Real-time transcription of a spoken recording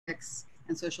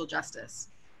and social justice.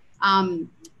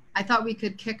 I thought we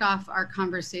could kick off our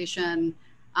conversation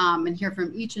and hear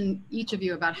from each of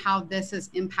you about how this has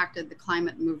impacted the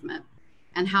climate movement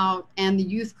and the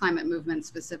youth climate movement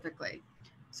specifically.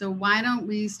 So why don't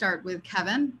we start with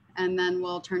Kevin, and then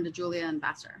we'll turn to Julia and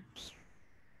Vasser.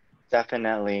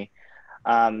 Definitely.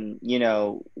 You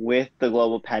know, with the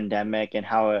global pandemic and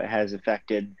how it has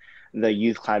affected the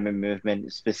youth climate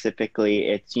movement specifically,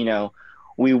 it's, you know,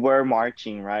 we were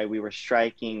marching, right? We were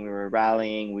striking, we were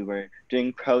rallying, we were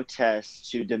doing protests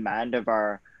to demand of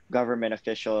our government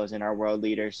officials and our world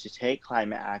leaders to take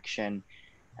climate action.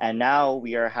 And now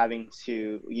we are having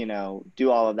to, you know,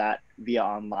 do all of that via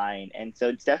online. And so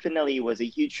it's definitely was a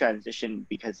huge transition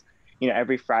because, you know,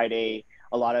 every Friday,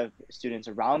 a lot of students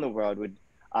around the world would,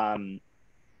 um,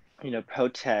 you know,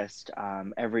 protest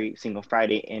every single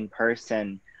Friday in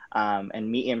person, and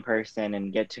meet in person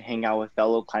and get to hang out with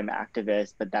fellow climate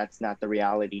activists, but that's not the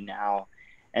reality now.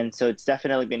 And so it's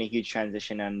definitely been a huge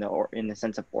transition in the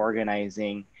sense of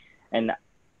organizing. And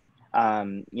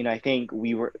you know, I think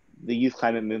the youth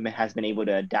climate movement has been able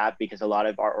to adapt because a lot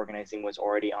of our organizing was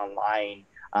already online.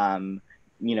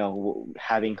 You know,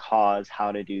 having calls,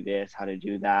 how to do this, how to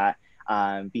do that.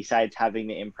 Besides having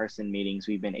the in-person meetings,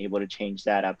 we've been able to change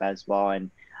that up as well and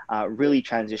really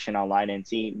transition online and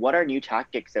see what are new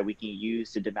tactics that we can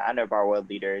use to demand of our world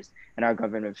leaders and our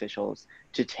government officials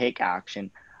to take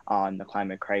action on the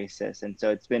climate crisis. And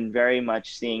so it's been very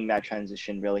much seeing that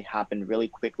transition really happen really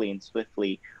quickly and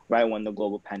swiftly right when the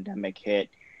global pandemic hit,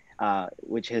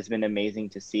 which has been amazing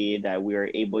to see that we are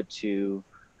able to,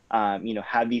 you know,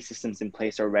 have these systems in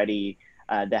place already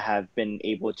that have been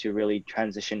able to really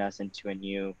transition us into a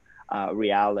new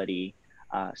reality,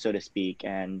 so to speak.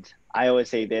 And I always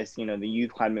say this, you know, the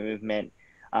youth climate movement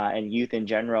and youth in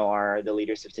general are the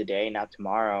leaders of today, not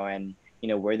tomorrow. And, you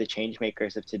know, we're the change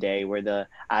makers of today. We're the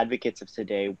advocates of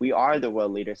today. We are the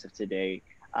world leaders of today.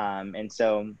 And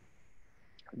so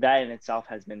that in itself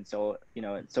has been so, you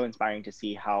know, it's so inspiring to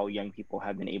see how young people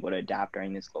have been able to adapt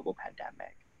during this global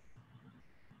pandemic.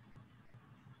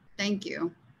 Thank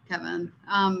you, Kevin.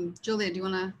 Julia, do you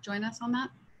want to join us on that?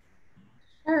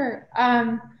 Sure.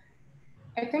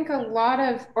 I think a lot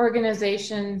of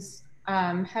organizations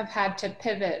have had to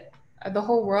pivot. The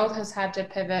whole world has had to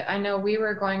pivot. I know we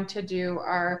were going to do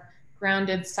our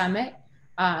Grounded Summit,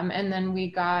 and then we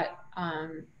got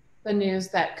the news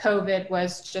that COVID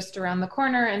was just around the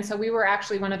corner. And so we were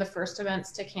actually one of the first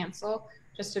events to cancel,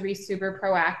 just to be super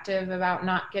proactive about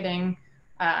not getting,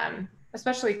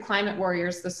 especially climate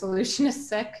warriors, the solution is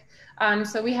sick.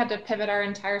 So we had to pivot our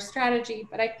entire strategy,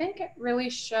 but I think it really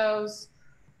shows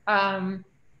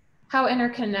how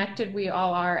interconnected we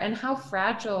all are and how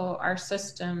fragile our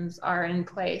systems are in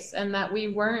place, and that we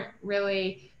weren't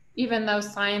really, even though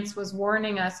science was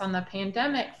warning us on the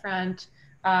pandemic front,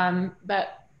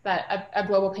 that a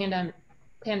global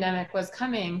pandemic was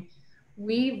coming,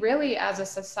 we really as a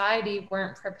society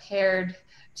weren't prepared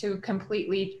to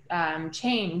completely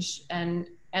change. And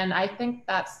I think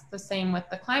that's the same with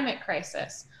the climate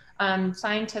crisis.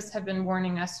 Scientists have been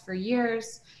warning us for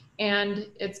years, and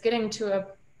it's getting to a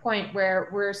point where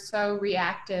we're so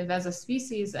reactive as a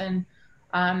species. And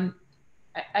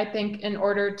I think in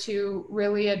order to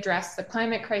really address the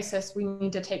climate crisis, we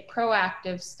need to take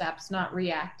proactive steps, not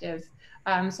reactive.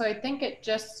 So I think it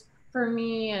just, for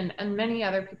me and many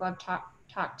other people I've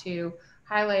talked to,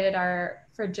 highlighted our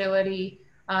fragility,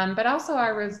 but also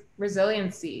our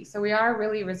resiliency. So we are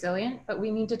really resilient, but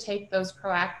we need to take those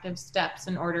proactive steps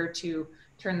in order to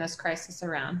turn this crisis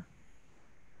around.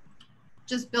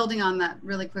 Just building on that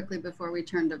really quickly before we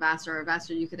turn to Vasser, or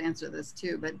Vasser, you could answer this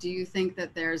too, but do you think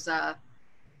that there's a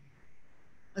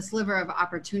sliver of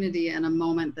opportunity in a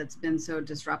moment that's been so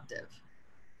disruptive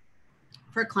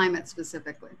for climate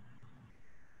specifically?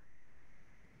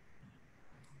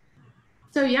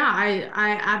 So yeah,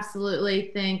 I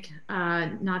absolutely think,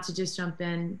 not to just jump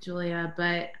in, Julia,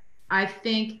 but I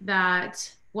think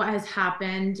that what has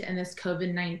happened in this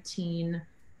COVID-19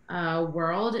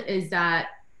 world is that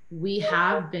we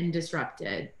have been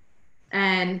disrupted.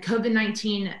 And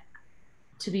COVID-19,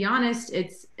 to be honest,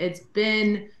 it's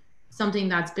been something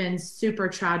that's been super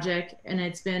tragic, and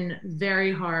it's been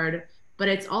very hard, but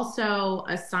it's also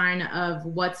a sign of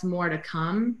what's more to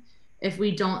come if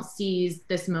we don't seize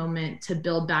this moment to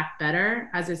build back better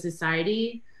as a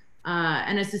society,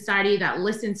 and a society that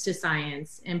listens to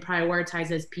science and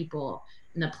prioritizes people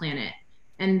and the planet.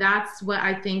 And that's what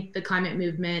I think the climate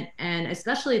movement, and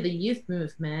especially the youth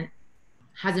movement,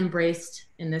 has embraced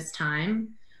in this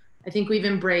time. I think we've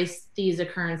embraced these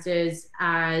occurrences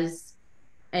as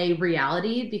a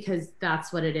reality because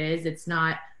that's what it is. It's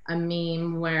not a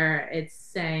meme where it's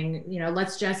saying, you know,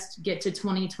 let's just get to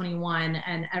 2021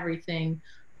 and everything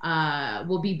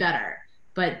will be better.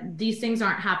 But these things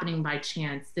aren't happening by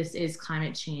chance. This is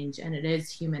climate change, and it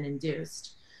is human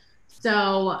induced.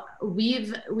 So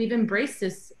we've embraced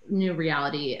this new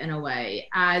reality in a way,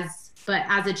 but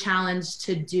as a challenge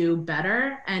to do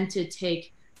better and to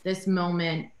take this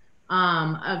moment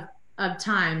of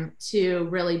time to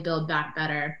really build back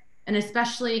better, and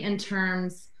especially in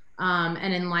terms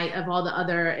and in light of all the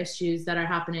other issues that are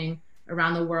happening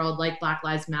around the world, like Black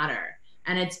Lives Matter.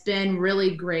 And it's been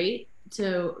really great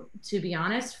to be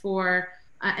honest, for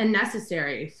and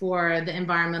necessary for the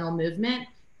environmental movement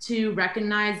to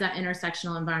recognize that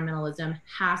intersectional environmentalism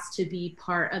has to be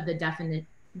part of the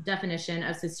definition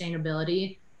of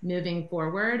sustainability moving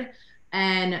forward,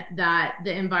 and that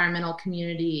the environmental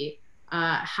community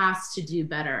has to do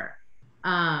better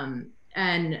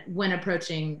and when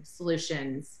approaching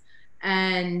solutions.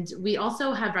 And we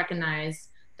also have recognized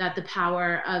that the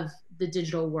power of the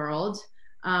digital world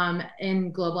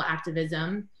in global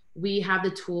activism, we have the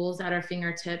tools at our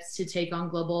fingertips to take on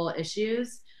global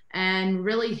issues. And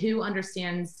really, who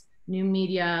understands new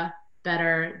media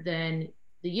better than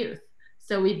the youth?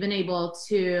 So we've been able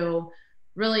to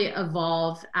really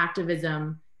evolve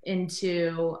activism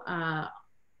into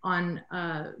on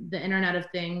the Internet of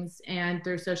Things and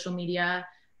through social media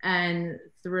and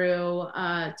through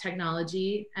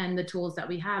technology and the tools that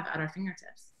we have at our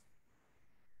fingertips.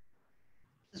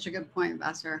 Such a good point,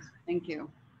 Vasser. Thank you.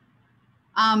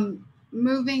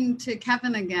 Moving to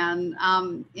Kevin again,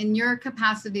 in your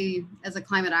capacity as a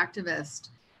climate activist,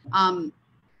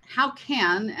 how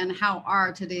can and how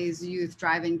are today's youth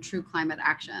driving true climate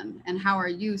action? And how are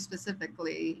you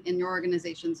specifically in your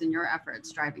organizations, in your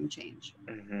efforts, driving change?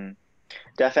 Mm-hmm.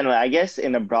 Definitely. I guess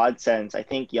in a broad sense, I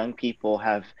think young people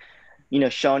have,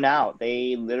 shown out.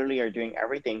 They literally are doing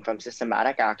everything from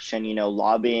systematic action,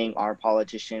 lobbying our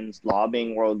politicians,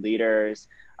 lobbying world leaders,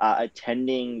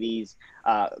 attending these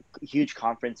huge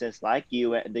conferences like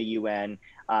the UN,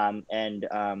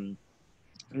 and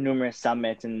numerous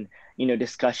summits and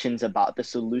discussions about the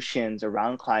solutions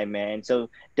around climate. And so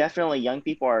definitely young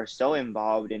people are so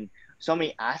involved in so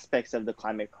many aspects of the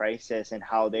climate crisis and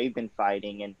how they've been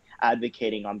fighting and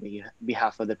advocating on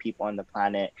behalf of the people on the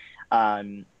planet,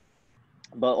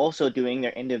 but also doing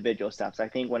their individual steps. I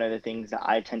think one of the things that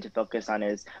I tend to focus on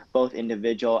is both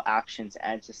individual actions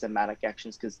and systematic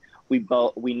actions, because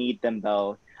we need them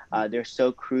both. They're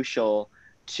so crucial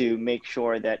to make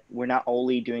sure that we're not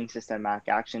only doing systematic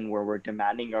action where we're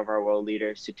demanding of our world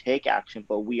leaders to take action,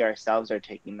 but we ourselves are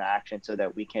taking the action so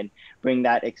that we can bring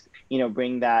that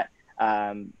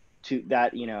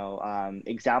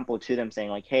example to them, saying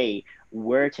like, hey,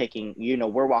 we're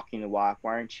walking the walk.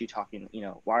 Why aren't you talking?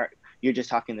 Why you're just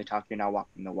talking the talk, you're not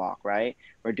walking the walk, right?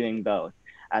 We're doing both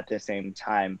at the same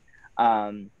time.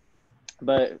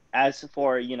 But as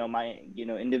for my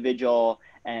individual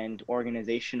and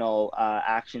organizational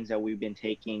actions that we've been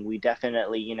taking, we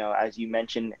definitely, as you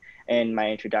mentioned in my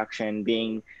introduction,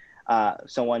 being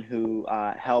someone who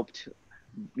helped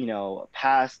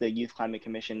pass the Youth Climate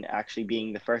Commission, actually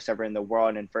being the first ever in the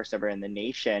world and first ever in the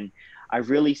nation, I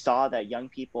really saw that young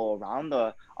people around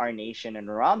our nation and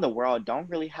around the world don't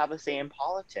really have a say in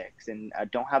politics and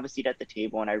don't have a seat at the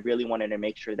table. And I really wanted to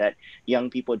make sure that young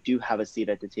people do have a seat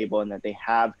at the table and that they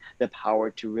have the power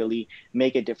to really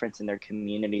make a difference in their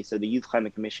community. So the Youth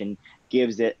Climate Commission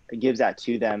gives that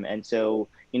to them. And so,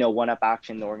 One Up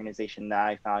Action, the organization that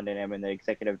I founded and am the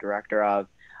executive director of,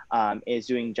 is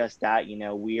doing just that.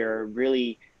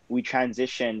 We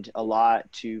transitioned a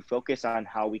lot to focus on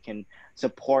how we can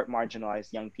support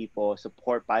marginalized young people,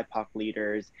 support BIPOC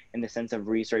leaders in the sense of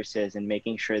resources, and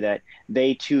making sure that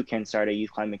they too can start a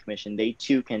Youth Climate Commission, they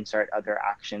too can start other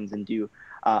actions and do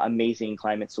amazing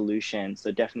climate solutions.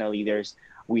 So definitely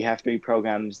we have 3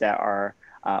 programs that are,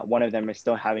 one of them is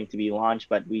still having to be launched,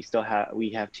 but we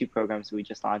have 2 programs we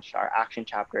just launched, our action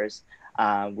chapters.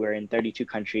 We're in 32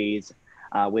 countries.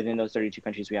 Within those 32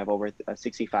 countries, we have over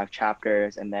 65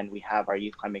 chapters. And then we have our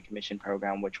Youth Climate Commission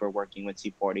program, which we're working with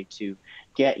C40 to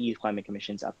get Youth Climate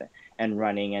Commissions up and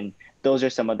running. And those are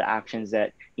some of the actions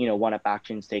that, One Up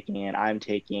Action's taking and I'm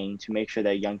taking to make sure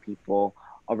that young people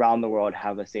around the world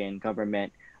have a say in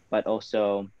government, but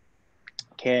also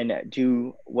can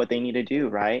do what they need to do,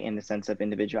 right? In the sense of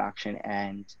individual action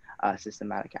and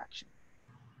systematic action.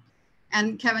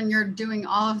 And Kevin, you're doing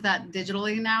all of that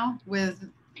digitally now with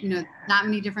that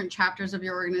many different chapters of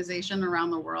your organization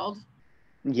around the world?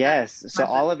 Yes, so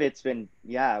all of it's been,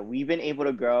 yeah, we've been able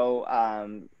to grow,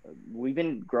 we've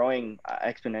been growing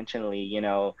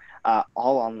exponentially, all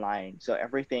online. So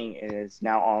everything is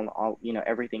now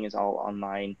everything is all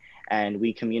online, and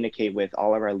we communicate with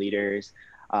all of our leaders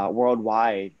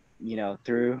worldwide,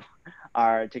 through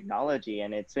our technology.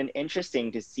 And it's been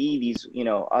interesting to see these,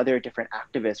 other different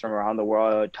activists from around the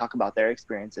world talk about their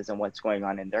experiences and what's going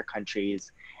on in their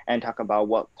countries, and talk about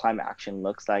what climate action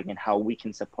looks like and how we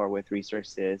can support with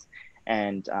resources.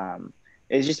 And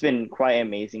it's just been quite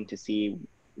amazing to see,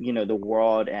 the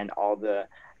world and all the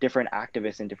different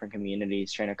activists in different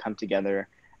communities trying to come together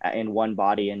in one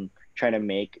body and try to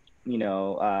make,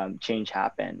 change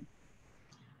happen.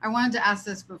 I wanted to ask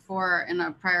this before in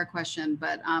a prior question,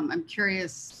 but I'm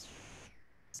curious,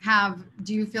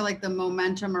 do you feel like the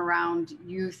momentum around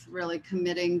youth really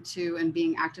committing to and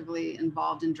being actively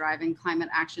involved in driving climate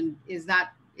action, is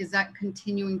that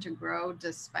continuing to grow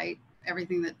despite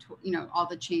everything that, all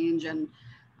the change and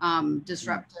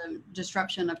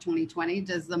disruption of 2020?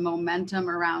 Does the momentum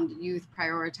around youth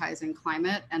prioritizing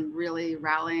climate and really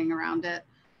rallying around it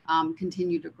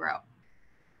continue to grow?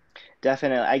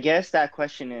 Definitely. I guess that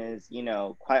question is,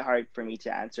 quite hard for me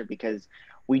to answer because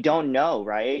we don't know,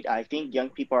 right? I think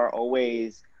young people are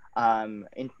always, climate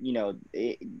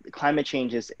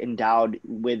change is endowed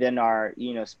within our,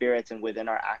 spirits and within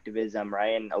our activism,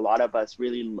 right? And a lot of us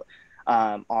really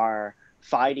are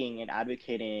fighting and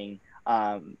advocating,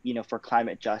 for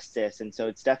climate justice. And so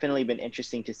it's definitely been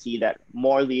interesting to see that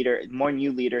more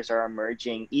new leaders are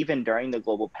emerging even during the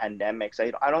global pandemic. So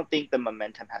I don't think the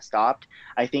momentum has stopped.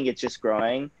 I think it's just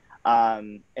growing.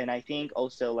 And I think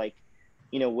also, like,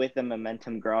 with the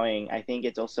momentum growing, I think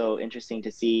it's also interesting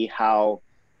to see how,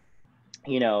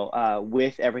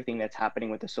 with everything that's happening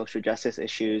with the social justice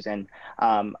issues and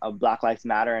Black Lives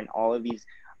Matter and all of these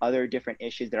other different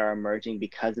issues that are emerging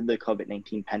because of the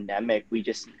COVID-19 pandemic, we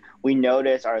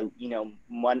notice our,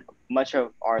 much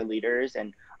of our leaders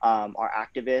and our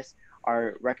activists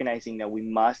are recognizing that we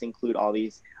must include all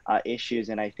these issues.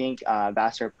 And I think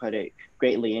Vasser put it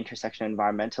greatly, intersection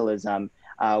environmentalism,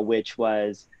 which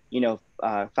was,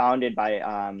 founded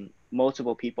by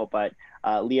multiple people, but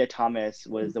Leah Thomas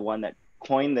was the one that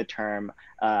coined the term.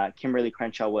 Kimberly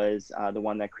Crenshaw was the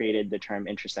one that created the term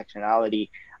intersectionality.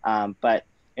 But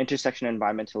intersection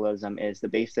environmentalism is the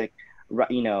basic,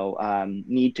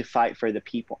 need to fight for the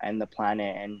people and the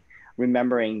planet, and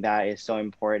remembering that is so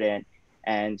important.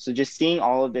 And so just seeing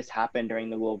all of this happen during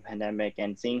the global pandemic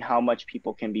and seeing how much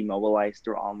people can be mobilized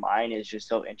through online is just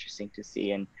so interesting to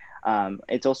see. And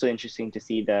it's also interesting to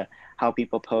see how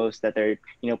people post that they're,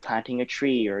 planting a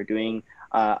tree or doing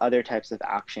other types of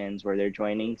actions where they're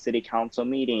joining city council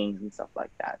meetings and stuff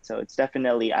like that. So it's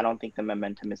definitely, I don't think the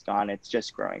momentum is gone. It's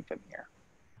just growing from here.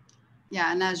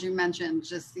 Yeah, and as you mentioned,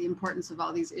 just the importance of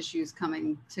all these issues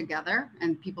coming together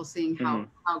and people seeing how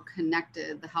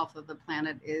connected the health of the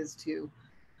planet is to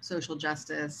social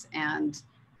justice and,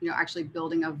 actually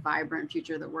building a vibrant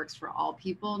future that works for all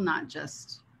people, not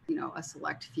just, a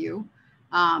select few.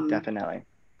 Definitely.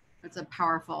 It's a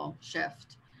powerful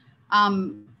shift.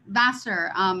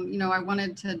 Vasser, I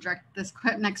wanted to direct this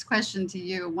next question to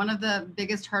you. One of the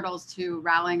biggest hurdles to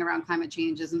rallying around climate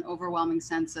change is an overwhelming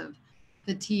sense of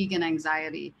fatigue and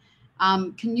anxiety.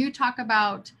 Can you talk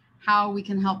about how we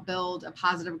can help build a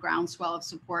positive groundswell of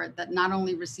support that not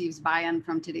only receives buy-in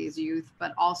from today's youth,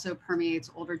 but also permeates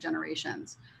older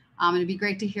generations? And it'd be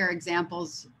great to hear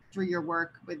examples through your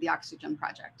work with the Oxygen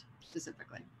Project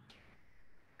specifically.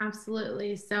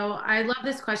 Absolutely. So I love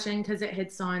this question because it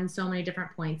hits on so many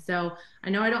different points. So I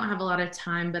know I don't have a lot of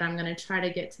time, but I'm going to try to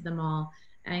get to them all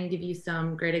and give you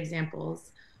some great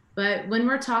examples. But when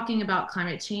we're talking about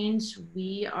climate change,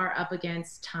 we are up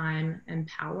against time and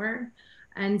power.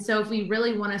 And so if we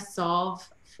really want to solve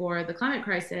for the climate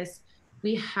crisis,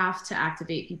 we have to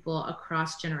activate people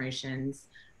across generations,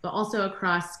 but also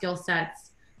across skill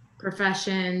sets,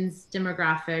 professions,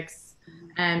 demographics,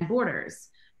 and borders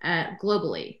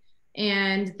globally.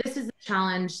 And this is a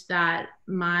challenge that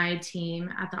my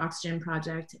team at the Oxygen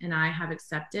Project and I have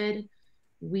accepted.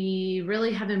 We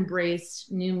really have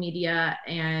embraced new media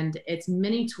and its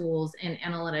many tools and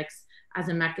analytics as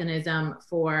a mechanism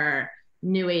for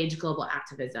new age global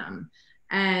activism.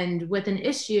 And with an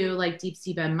issue like deep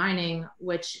seabed mining,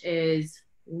 which is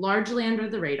largely under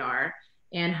the radar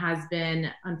and has been,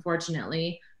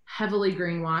 unfortunately, heavily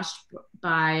greenwashed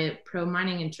by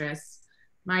pro-mining interests,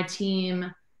 my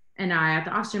team and I at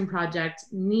the Oxygen Project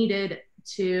needed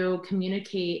to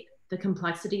communicate the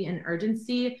complexity and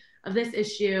urgency of this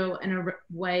issue in a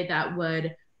way that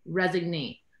would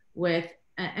resonate with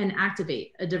and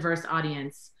activate a diverse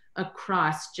audience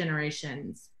across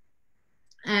generations.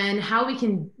 And how we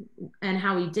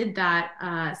did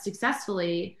that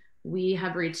successfully, we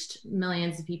have reached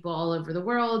millions of people all over the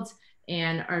world,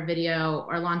 and our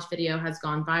launch video has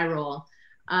gone viral.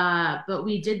 But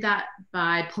we did that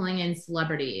by pulling in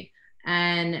celebrity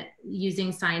and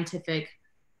using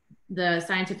the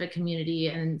scientific community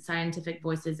and scientific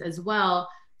voices as well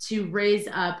to raise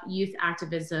up youth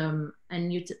activism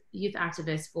and youth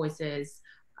activist voices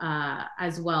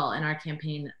as well in our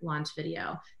campaign launch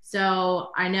video.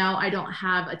 So I know I don't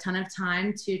have a ton of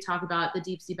time to talk about the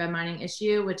deep sea bed mining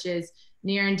issue, which is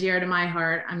near and dear to my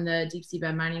heart. I'm the deep sea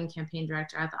bed mining campaign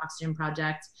director at the Oxygen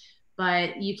Project,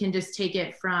 but you can just take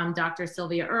it from Dr.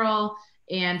 Sylvia Earle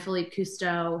and Philippe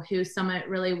Cousteau, who sum it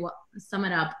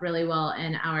up really well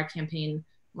in our campaign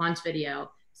launch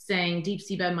video, saying deep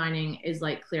sea bed mining is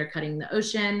like clear cutting the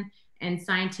ocean, and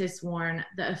scientists warn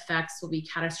the effects will be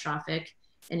catastrophic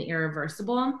and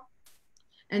irreversible.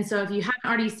 And so if you haven't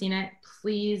already seen it,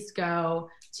 please go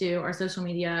to our social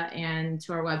media and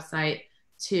to our website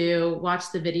to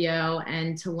watch the video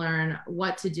and to learn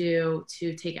what to do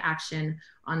to take action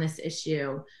on this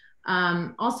issue.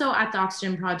 Also at the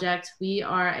Oxygen Project, we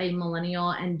are a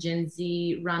millennial and Gen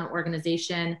Z run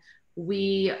organization.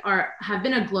 We have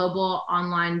been a global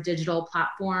online digital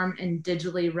platform and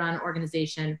digitally run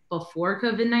organization before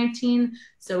COVID-19.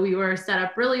 So we were set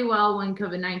up really well when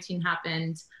COVID-19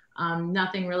 happened.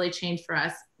 Nothing really changed for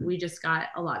us. We just got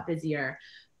a lot busier.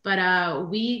 But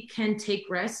we can take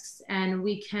risks, and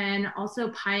we can also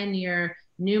pioneer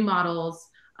new models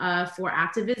for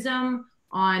activism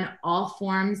on all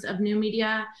forms of new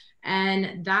media.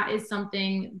 And that is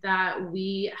something that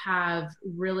we have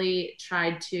really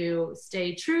tried to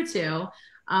stay true to,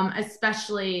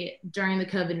 especially during the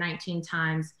COVID-19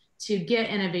 times, to get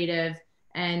innovative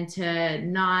and to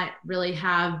not really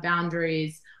have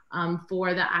boundaries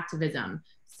for the activism.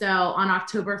 So on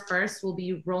October 1st, we'll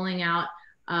be rolling out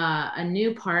a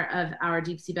new part of our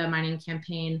deep sea bed mining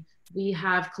campaign. We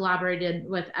have collaborated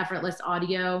with Effortless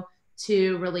Audio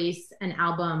to release an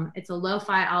album. It's a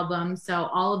lo-fi album, so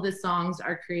all of the songs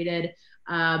are created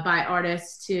by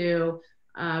artists to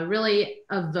really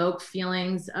evoke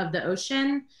feelings of the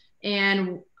ocean.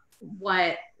 And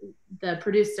what the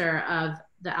producer of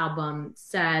the album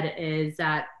said is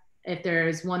that if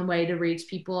there's one way to reach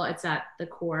people, it's at the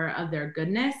core of their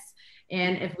goodness.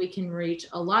 And if we can reach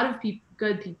a lot of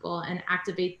good people and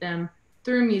activate them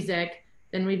through music,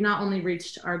 then we've not only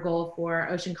reached our goal for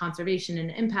ocean conservation and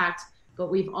impact,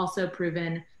 but we've also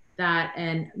proven that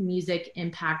a music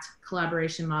impact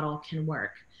collaboration model can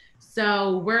work.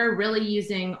 So we're really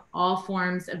using all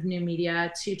forms of new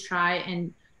media to try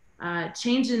and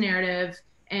change the narrative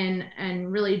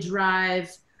and really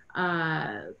drive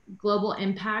global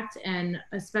impact, and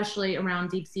especially around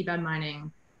deep sea bed mining,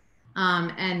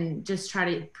 and just try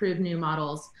to prove new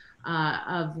models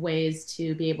of ways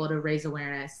to be able to raise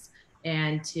awareness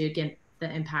and to get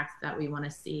the impact that we want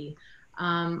to see.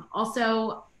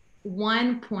 Also,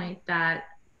 one point that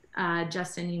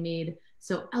Justin, you made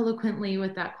so eloquently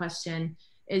with that question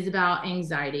is about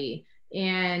anxiety.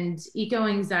 And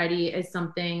eco-anxiety is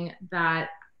something that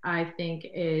I think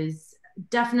is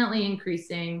definitely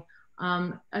increasing,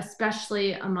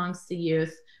 especially amongst the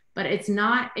youth, but it's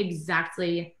not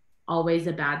exactly always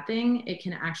a bad thing. It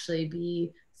can actually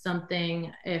be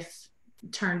something, if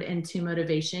turned into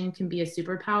motivation, can be a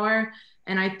superpower.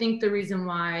 And I think the reason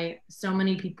why so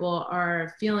many people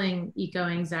are feeling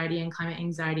eco-anxiety and climate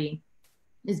anxiety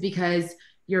is because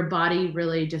your body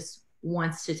really just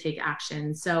wants to take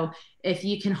action. So if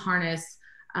you can harness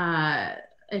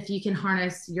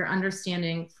your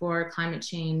understanding for climate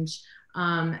change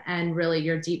and really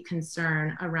your deep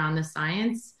concern around the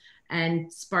science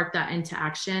and spark that into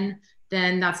action,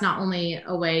 then that's not only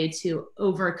a way to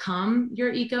overcome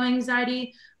your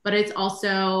eco-anxiety, but it's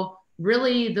also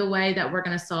really the way that we're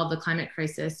going to solve the climate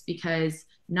crisis, because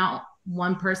not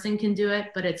one person can do it,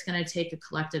 but it's going to take a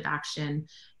collective action,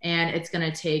 and it's going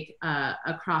to take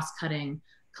a cross-cutting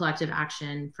collective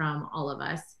action from all of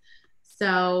us.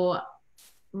 So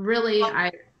really,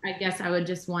 I guess I would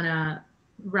just want to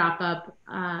wrap up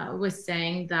with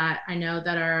saying that I know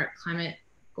that our climate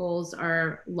goals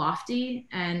are lofty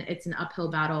and it's an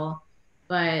uphill battle,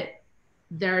 but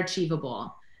they're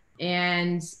achievable.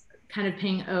 And kind of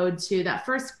paying ode to that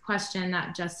first question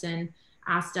that Justin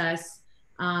asked us,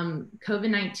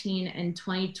 COVID-19 in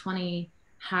 2020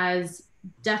 has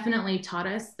definitely taught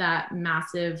us that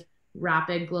massive,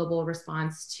 rapid global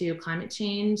response to climate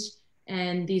change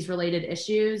and these related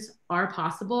issues are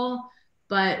possible,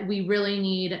 but we really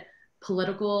need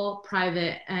political,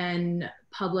 private, and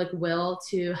public will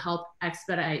to help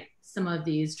expedite some of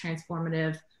these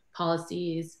transformative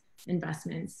policies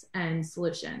investments and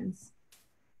solutions.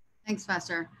 Thanks,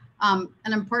 Vasser. An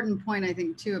important point, I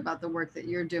think, too, about the work that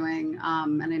you're doing,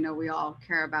 and I know we all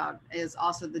care about, is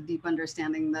also the deep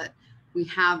understanding that we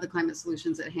have the climate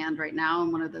solutions at hand right now.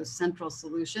 And one of those central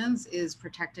solutions is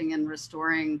protecting and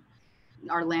restoring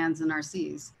our lands and our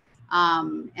seas.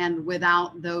 And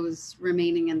without those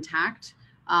remaining intact,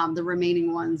 the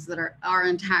remaining ones that are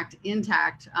intact,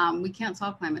 we can't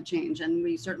solve climate change. And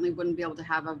we certainly wouldn't be able to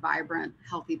have a vibrant,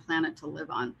 healthy planet to live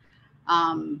on.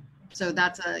 So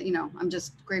that's I'm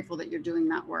just grateful that you're doing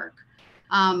that work.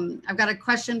 I've got a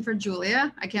question for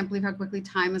Julia. I can't believe how quickly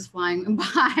time is flying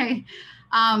by.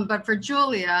 But for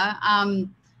Julia,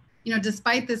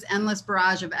 despite this endless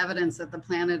barrage of evidence that the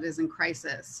planet is in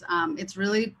crisis, it's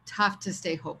really tough to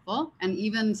stay hopeful and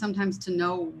even sometimes to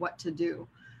know what to do.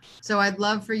 So I'd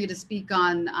love for you to speak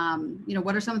on,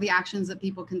 what are some of the actions that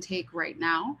people can take right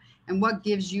now, and what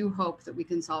gives you hope that we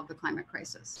can solve the climate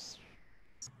crisis?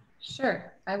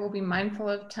 Sure, I will be mindful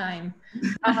of time.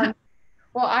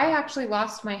 Well, I actually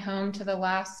lost my home to the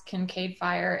last Kincaid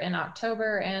fire in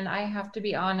October, and I have to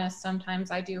be honest,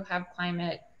 sometimes I do have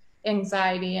climate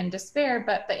anxiety and despair,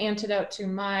 but the antidote to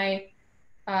my,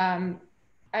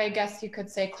 I guess you could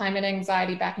say, climate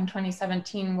anxiety back in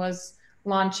 2017 was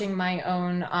launching my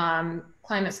own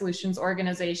climate solutions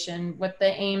organization with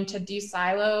the aim to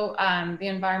de-silo the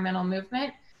environmental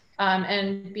movement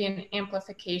and be an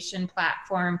amplification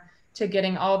platform to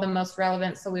getting all the most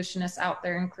relevant solutionists out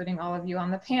there, including all of you on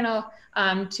the panel,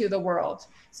 to the world,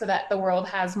 so that the world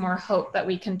has more hope that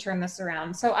we can turn this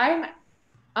around. So I'm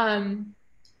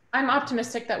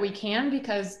optimistic that we can,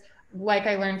 because like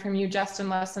I learned from you, Justin,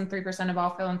 less than 3% of all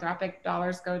philanthropic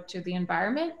dollars go to the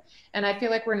environment. And I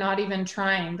feel like we're not even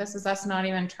trying. This is us not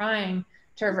even trying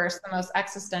to reverse the most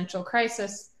existential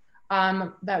crisis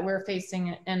that we're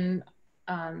facing in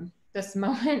this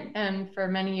moment and for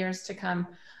many years to come.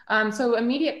 So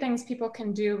immediate things people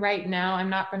can do right now, I'm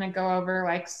not going to go over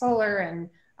like solar and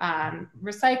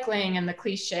recycling and the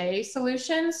cliche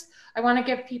solutions. I want to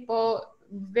give people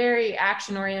very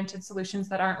action-oriented solutions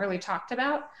that aren't really talked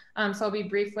about. So I'll be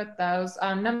brief with those.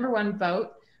 Number one,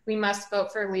 vote. We must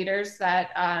vote for leaders that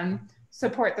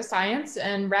support the science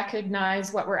and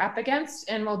recognize what we're up against.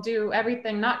 And we'll do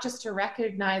everything, not just to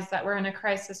recognize that we're in a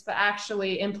crisis, but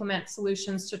actually implement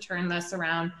solutions to turn this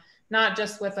around, not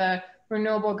just with a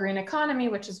renewable green economy,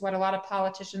 which is what a lot of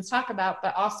politicians talk about,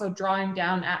 but also drawing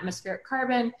down atmospheric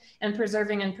carbon and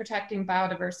preserving and protecting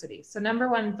biodiversity. So number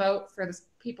one, vote for the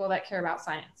people that care about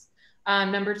science.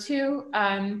 Number two,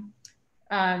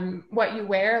 what you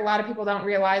wear. A lot of people don't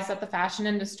realize that the fashion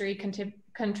industry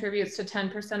contributes to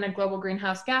 10% of global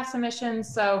greenhouse gas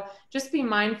emissions. So just be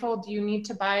mindful. Do you need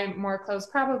to buy more clothes?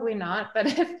 Probably not.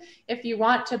 But if you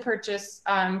want to purchase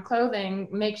clothing,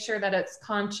 make sure that it's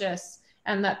conscious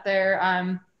and that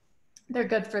they're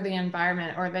good for the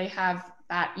environment, or they have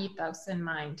that ethos in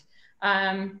mind.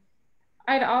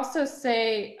 I'd also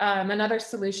say another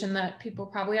solution that people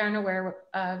probably aren't aware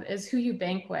of is who you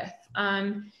bank with.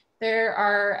 There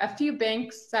are a few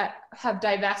banks that have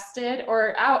divested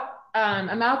or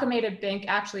Amalgamated Bank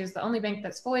actually is the only bank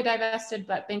that's fully divested,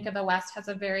 but Bank of the West has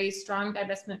a very strong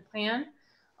divestment plan.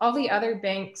 All the other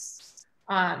banks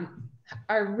are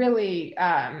really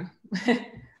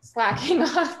slacking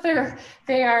off.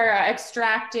 They are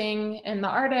extracting in the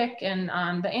Arctic and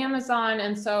the Amazon.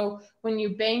 And so when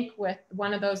you bank with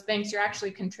one of those banks, you're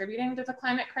actually contributing to the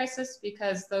climate crisis,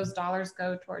 because those dollars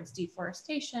go towards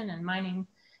deforestation and mining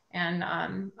and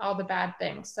all the bad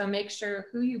things. So make sure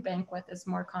who you bank with is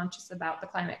more conscious about the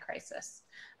climate crisis.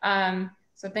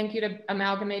 So thank you to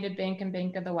Amalgamated Bank and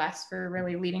Bank of the West for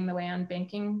really leading the way on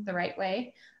banking the right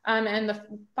way. And the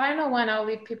final one I'll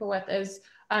leave people with is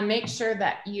make sure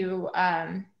that you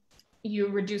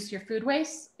reduce your food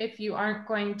waste. If you aren't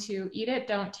going to eat it,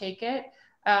 don't take it.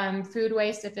 Food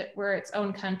waste, if it were its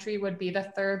own country, would be the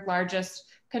third largest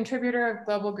contributor of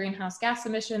global greenhouse gas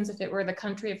emissions. If it were the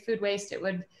country of food waste, it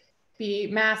would be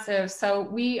massive. So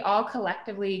we all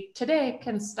collectively today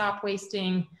can stop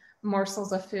wasting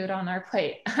morsels of food on our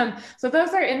plate. So those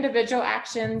are individual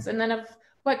actions. And then of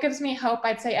what gives me hope,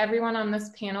 I'd say everyone on this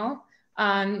panel,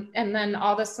 and then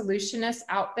all the solutionists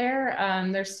out there.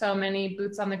 There's so many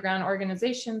boots on the ground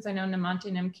organizations. I know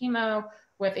Namonte Nimkimo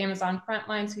with Amazon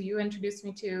Frontlines, who you introduced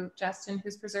me to, Justin,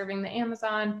 who's preserving the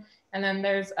Amazon. And then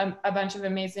there's a bunch of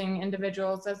amazing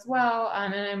individuals as well.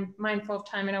 And I'm mindful of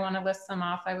time, and I want to list them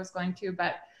off. I was going to,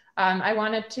 but I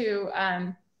wanted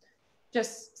to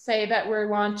just say that we're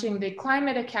launching the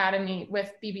Climate Academy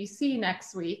with BBC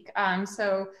next week.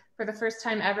 So for the first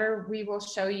time ever, we will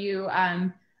show you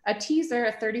a teaser,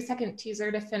 a 30-second teaser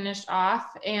to finish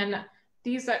off. And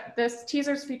this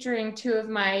teaser's featuring two of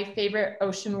my favorite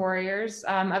ocean warriors,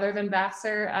 other than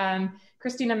Vasser,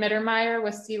 Christina Mittermeier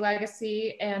with Sea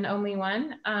Legacy and Only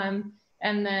One,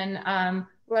 and then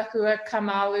Lehua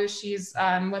Kamalu, she's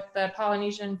with the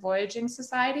Polynesian Voyaging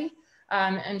Society,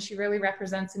 and she really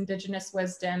represents Indigenous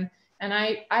wisdom. And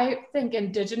I think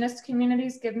Indigenous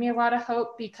communities give me a lot of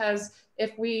hope, because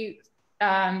if we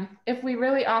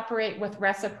really operate with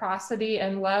reciprocity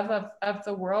and love of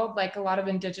the world, like a lot of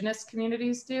Indigenous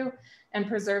communities do, and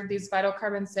preserve these vital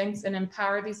carbon sinks and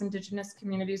empower these Indigenous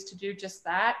communities to do just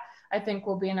that, I think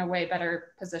we'll be in a way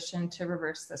better position to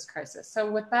reverse this crisis. So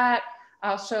with that,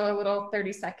 I'll show a little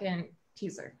 30-second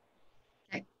teaser.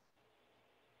 Okay.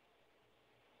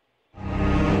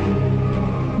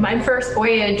 My first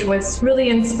voyage was really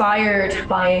inspired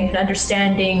by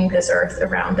understanding this earth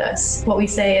around us. What we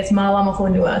say is malama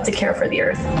honua, to care for the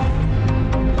earth.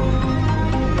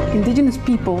 Indigenous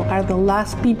people are the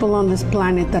last people on this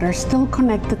planet that are still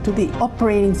connected to the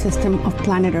operating system of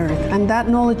planet Earth, and that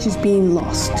knowledge is being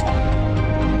lost.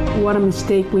 What a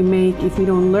mistake we make if we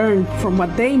don't learn from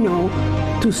what they know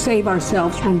to save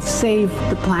ourselves and save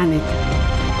the planet.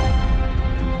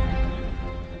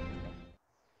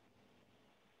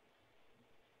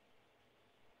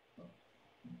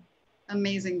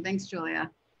 Amazing. Thanks, Julia.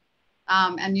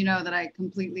 And you know that I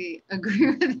completely agree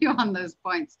with you on those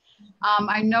points.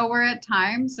 I know we're at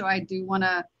time, so I do want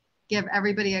to give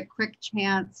everybody a quick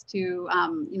chance to,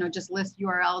 just list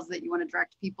URLs that you want to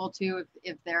direct people to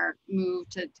if they're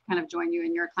moved to kind of join you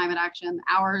in your climate action.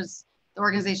 Ours, the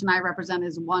organization I represent,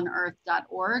 is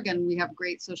oneearth.org, and we have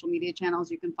great social media channels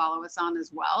you can follow us on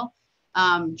as well.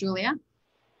 Julia,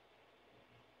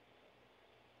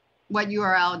 what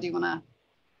URL do you want to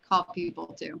call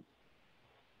people to?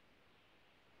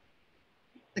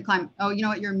 The climate. Oh, you know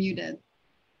what? You're muted.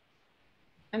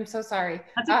 I'm so sorry.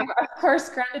 That's okay. Of course,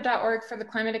 grounded.org for the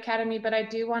Climate Academy, but I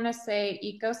do want to say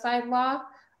ecocide law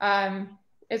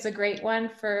is a great one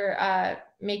for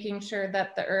making sure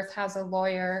that the earth has a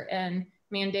lawyer and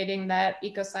mandating that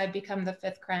ecocide become the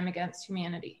 5th crime against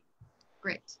humanity.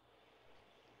 Great.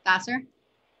 Vasser?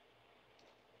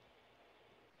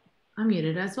 I'm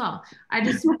muted as well. I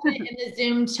just put it in the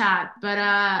Zoom chat,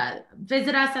 but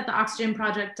visit us at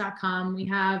theoxygenproject.com. We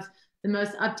have the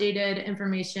most updated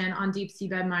information on deep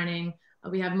seabed mining.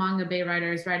 We have manga bay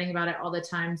writers writing about it all the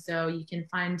time, so you can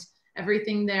find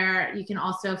everything there. You can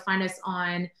also find us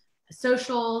on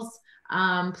socials.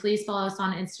 Please follow us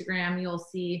on Instagram. You'll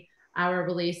see our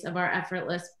release of our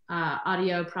effortless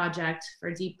audio project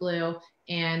for Deep Blue,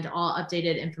 and all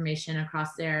updated information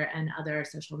across there and other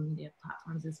social media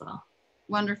platforms as well.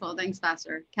 Wonderful. Thanks,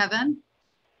 Vasser. Kevin?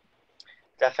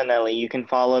 Definitely. You can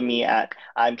follow me at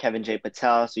I'm Kevin J.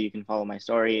 Patel, so you can follow my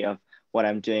story of what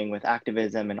I'm doing with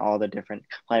activism and all the different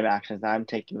climate actions that I'm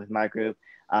taking with my group.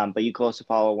 But you can also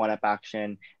follow One Up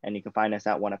Action, and you can find us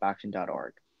at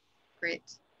oneupaction.org.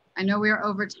 Great. I know we are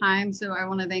over time, so I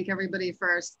want to thank everybody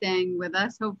for staying with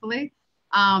us, hopefully.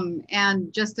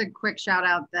 And just a quick shout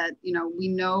out that, we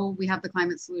know we have the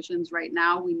climate solutions right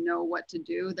now. We know what to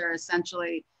do. They're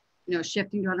essentially,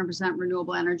 shifting to 100%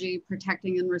 renewable energy,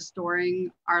 protecting and restoring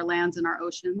our lands and our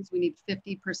oceans. We need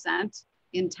 50%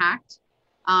 intact.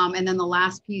 And then the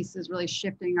last piece is really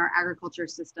shifting our agriculture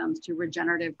systems to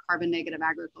regenerative carbon negative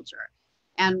agriculture.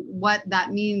 And what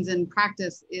that means in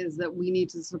practice is that we need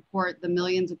to support the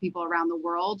millions of people around the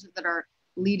world that are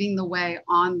leading the way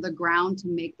on the ground to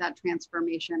make that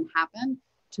transformation happen,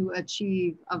 to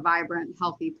achieve a vibrant,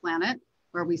 healthy planet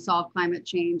where we solve climate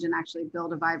change and actually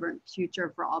build a vibrant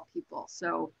future for all people.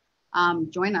 So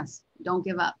join us, don't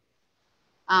give up.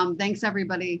 Thanks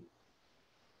everybody.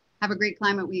 Have a great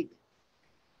climate week.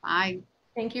 Bye.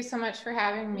 Thank you so much for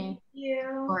having me. Thank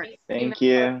you. Thank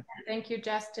you. Thank you,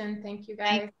 Justin. Thank you, guys.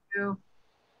 Thank you.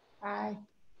 Bye.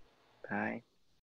 Bye.